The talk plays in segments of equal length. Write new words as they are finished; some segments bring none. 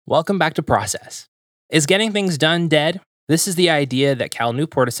Welcome back to Process. Is getting things done dead? This is the idea that Cal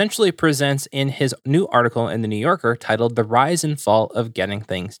Newport essentially presents in his new article in The New Yorker titled The Rise and Fall of Getting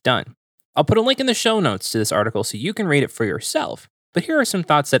Things Done. I'll put a link in the show notes to this article so you can read it for yourself, but here are some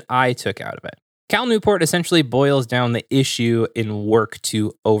thoughts that I took out of it. Cal Newport essentially boils down the issue in work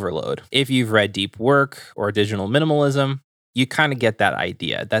to overload. If you've read Deep Work or Digital Minimalism, you kind of get that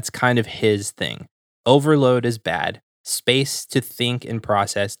idea. That's kind of his thing. Overload is bad. Space to think and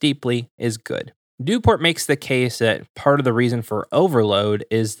process deeply is good. Newport makes the case that part of the reason for overload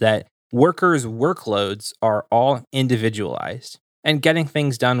is that workers' workloads are all individualized, and getting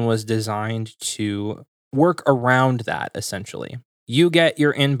things done was designed to work around that, essentially. You get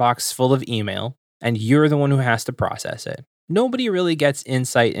your inbox full of email, and you're the one who has to process it. Nobody really gets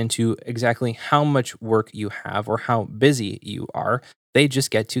insight into exactly how much work you have or how busy you are. They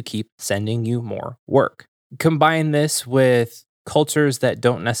just get to keep sending you more work. Combine this with cultures that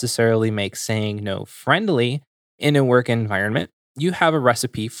don't necessarily make saying no friendly in a work environment, you have a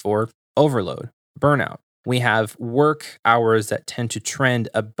recipe for overload, burnout. We have work hours that tend to trend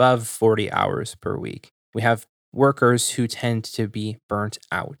above 40 hours per week. We have workers who tend to be burnt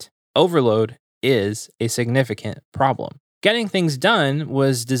out. Overload is a significant problem. Getting things done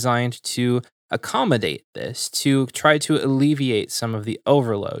was designed to accommodate this, to try to alleviate some of the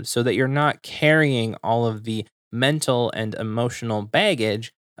overload so that you're not carrying all of the mental and emotional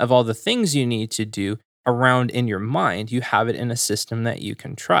baggage of all the things you need to do around in your mind. You have it in a system that you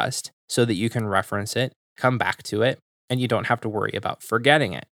can trust so that you can reference it, come back to it, and you don't have to worry about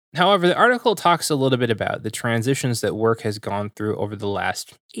forgetting it. However, the article talks a little bit about the transitions that work has gone through over the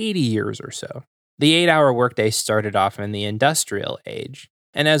last 80 years or so. The 8-hour workday started off in the industrial age.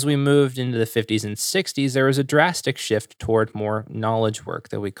 And as we moved into the 50s and 60s, there was a drastic shift toward more knowledge work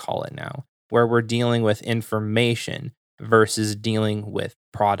that we call it now, where we're dealing with information versus dealing with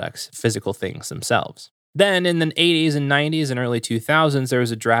products, physical things themselves. Then in the 80s and 90s and early 2000s, there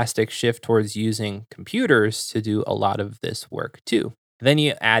was a drastic shift towards using computers to do a lot of this work too. Then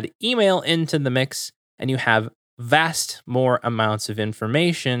you add email into the mix and you have vast more amounts of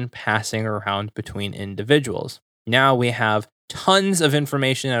information passing around between individuals. Now we have tons of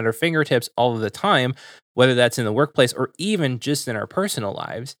information at our fingertips all of the time, whether that's in the workplace or even just in our personal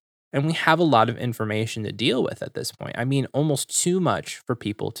lives. And we have a lot of information to deal with at this point. I mean, almost too much for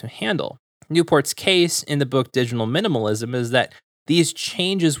people to handle. Newport's case in the book Digital Minimalism is that these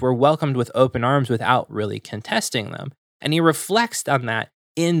changes were welcomed with open arms without really contesting them. And he reflects on that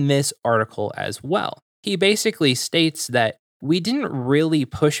in this article as well. He basically states that we didn't really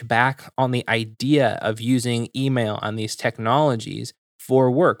push back on the idea of using email on these technologies for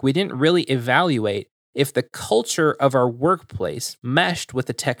work. We didn't really evaluate if the culture of our workplace meshed with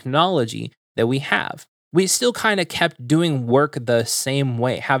the technology that we have. We still kind of kept doing work the same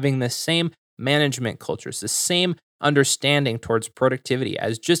way, having the same management cultures, the same understanding towards productivity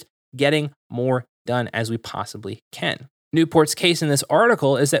as just getting more done as we possibly can. Newport's case in this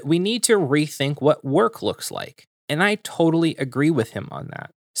article is that we need to rethink what work looks like. And I totally agree with him on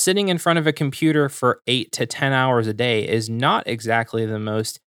that. Sitting in front of a computer for 8 to 10 hours a day is not exactly the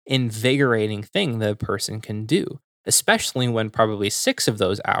most invigorating thing that a person can do, especially when probably 6 of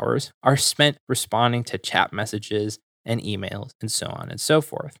those hours are spent responding to chat messages and emails and so on and so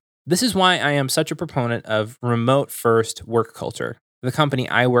forth. This is why I am such a proponent of remote-first work culture. The company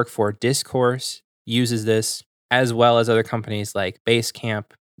I work for, Discourse, uses this, as well as other companies like Basecamp,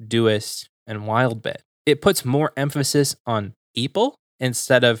 Doist, and WildBit. It puts more emphasis on people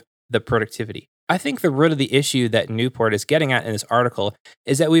instead of the productivity. I think the root of the issue that Newport is getting at in this article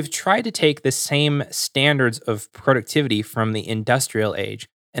is that we've tried to take the same standards of productivity from the industrial age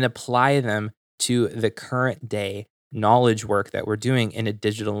and apply them to the current day knowledge work that we're doing in a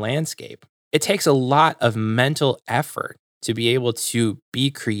digital landscape. It takes a lot of mental effort to be able to be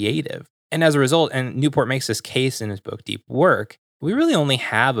creative. And as a result, and Newport makes this case in his book, Deep Work, we really only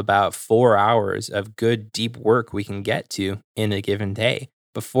have about 4 hours of good deep work we can get to in a given day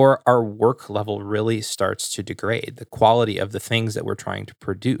before our work level really starts to degrade the quality of the things that we're trying to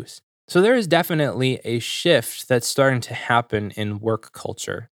produce. So there is definitely a shift that's starting to happen in work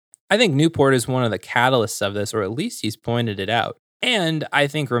culture. I think Newport is one of the catalysts of this, or at least he's pointed it out. And I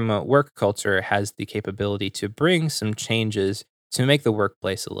think remote work culture has the capability to bring some changes to make the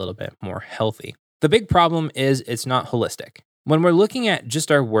workplace a little bit more healthy. The big problem is it's not holistic. When we're looking at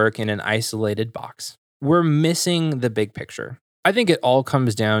just our work in an isolated box, we're missing the big picture. I think it all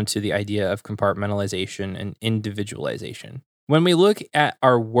comes down to the idea of compartmentalization and individualization. When we look at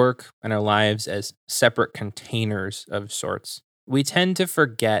our work and our lives as separate containers of sorts, we tend to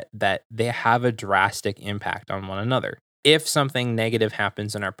forget that they have a drastic impact on one another. if something negative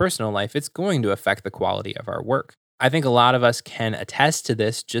happens in our personal life, it's going to affect the quality of our work. I think a lot of us can attest to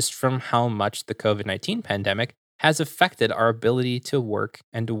this just from how much the COVID-19 pandemic has affected our ability to work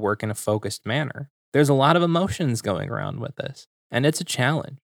and to work in a focused manner. There's a lot of emotions going around with this, and it's a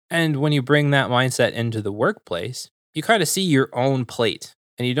challenge. And when you bring that mindset into the workplace, you kind of see your own plate,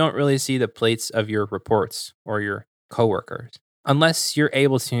 and you don't really see the plates of your reports or your coworkers, unless you're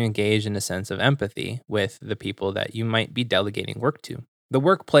able to engage in a sense of empathy with the people that you might be delegating work to. The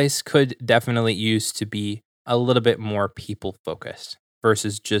workplace could definitely use to be a little bit more people focused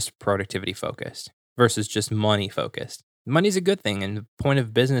versus just productivity focused versus just money focused. Money's a good thing, and the point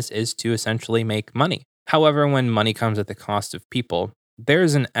of business is to essentially make money. However, when money comes at the cost of people,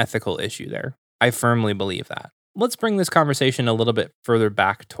 there's an ethical issue there. I firmly believe that. Let's bring this conversation a little bit further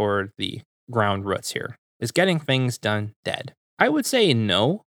back toward the ground roots here. Is getting things done dead? I would say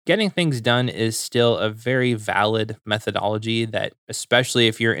no. Getting things done is still a very valid methodology that, especially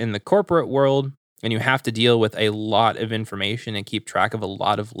if you're in the corporate world and you have to deal with a lot of information and keep track of a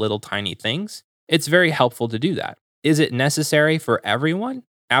lot of little tiny things, it's very helpful to do that. Is it necessary for everyone?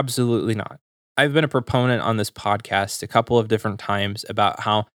 Absolutely not. I've been a proponent on this podcast a couple of different times about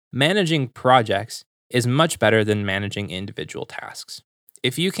how managing projects is much better than managing individual tasks.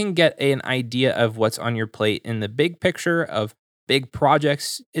 If you can get an idea of what's on your plate in the big picture of big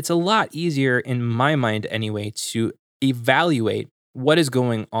projects, it's a lot easier, in my mind anyway, to evaluate what is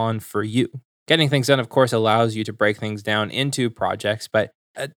going on for you. Getting things done, of course, allows you to break things down into projects, but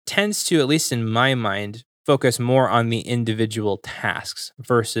it tends to, at least in my mind, focus more on the individual tasks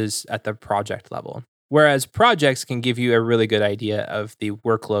versus at the project level. Whereas projects can give you a really good idea of the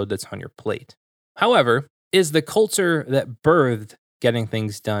workload that's on your plate. However, is the culture that birthed getting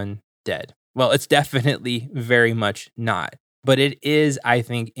things done dead? Well, it's definitely very much not. But it is, I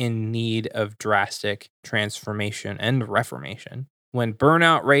think, in need of drastic transformation and reformation. When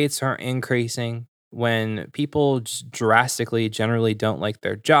burnout rates are increasing, when people just drastically generally don't like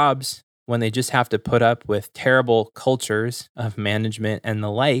their jobs, when they just have to put up with terrible cultures of management and the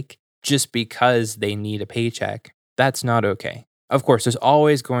like just because they need a paycheck, that's not okay. Of course, there's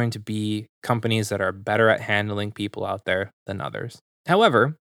always going to be companies that are better at handling people out there than others.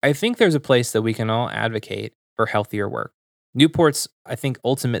 However, I think there's a place that we can all advocate for healthier work. Newport's, I think,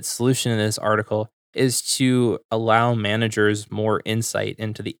 ultimate solution in this article is to allow managers more insight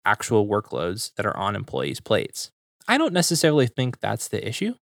into the actual workloads that are on employees' plates. I don't necessarily think that's the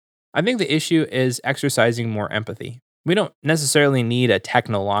issue. I think the issue is exercising more empathy. We don't necessarily need a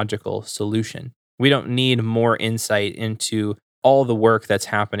technological solution. We don't need more insight into all the work that's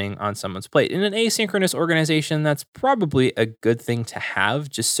happening on someone's plate. In an asynchronous organization, that's probably a good thing to have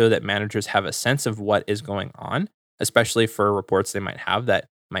just so that managers have a sense of what is going on, especially for reports they might have that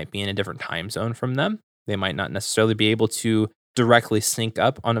might be in a different time zone from them. They might not necessarily be able to directly sync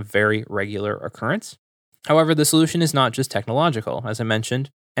up on a very regular occurrence. However, the solution is not just technological. As I mentioned,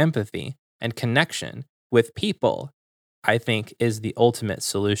 empathy and connection with people, I think, is the ultimate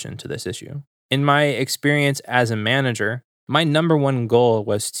solution to this issue. In my experience as a manager, my number one goal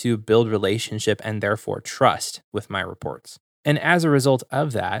was to build relationship and therefore trust with my reports. And as a result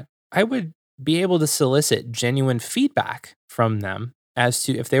of that, I would be able to solicit genuine feedback from them as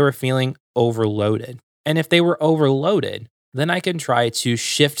to if they were feeling overloaded. And if they were overloaded, then I can try to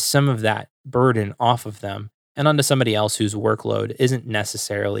shift some of that burden off of them and onto somebody else whose workload isn't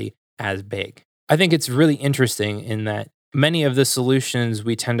necessarily as big. I think it's really interesting in that many of the solutions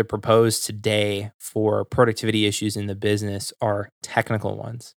we tend to propose today for productivity issues in the business are technical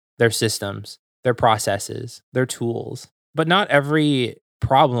ones. They're systems, they're processes, they're tools. But not every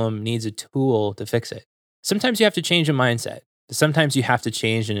problem needs a tool to fix it. Sometimes you have to change a mindset. Sometimes you have to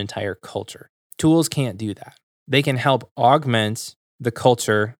change an entire culture. Tools can't do that. They can help augment the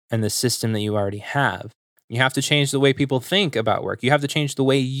culture and the system that you already have. You have to change the way people think about work. You have to change the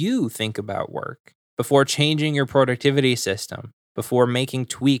way you think about work before changing your productivity system, before making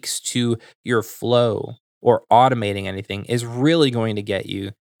tweaks to your flow or automating anything is really going to get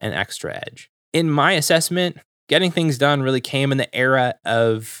you an extra edge. In my assessment, getting things done really came in the era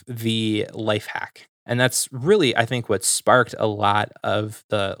of the life hack. And that's really, I think, what sparked a lot of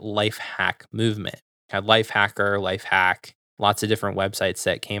the life hack movement. You had Life Hacker, Life Hack, lots of different websites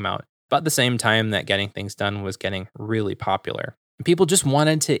that came out about the same time that getting things done was getting really popular. And people just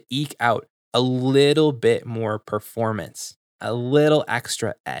wanted to eke out a little bit more performance, a little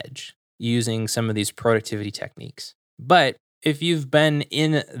extra edge using some of these productivity techniques. But if you've been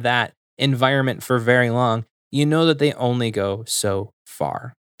in that environment for very long, you know that they only go so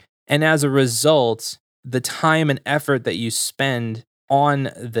far. And as a result, the time and effort that you spend on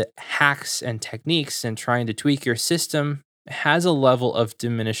the hacks and techniques and trying to tweak your system has a level of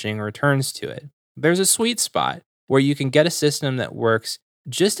diminishing returns to it. There's a sweet spot where you can get a system that works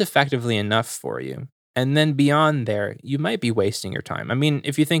just effectively enough for you. And then beyond there, you might be wasting your time. I mean,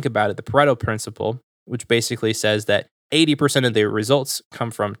 if you think about it, the Pareto principle, which basically says that 80% of the results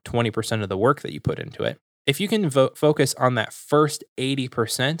come from 20% of the work that you put into it. If you can focus on that first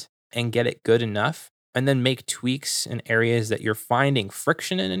 80% and get it good enough, and then make tweaks in areas that you're finding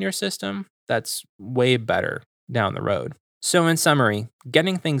friction in your system, that's way better down the road. So in summary,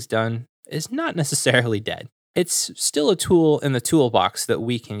 getting things done is not necessarily dead. It's still a tool in the toolbox that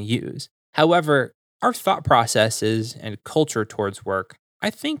we can use. However, our thought processes and culture towards work, I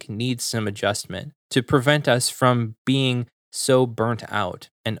think, needs some adjustment to prevent us from being so burnt out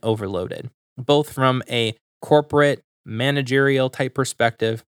and overloaded, both from a corporate, managerial type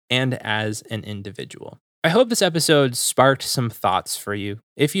perspective and as an individual. I hope this episode sparked some thoughts for you.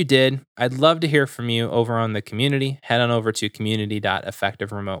 If you did, I'd love to hear from you over on the community. Head on over to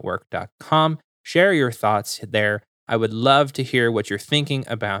community.effectiveremotework.com. Share your thoughts there. I would love to hear what you're thinking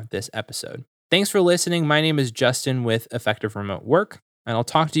about this episode. Thanks for listening. My name is Justin with Effective Remote Work, and I'll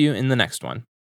talk to you in the next one.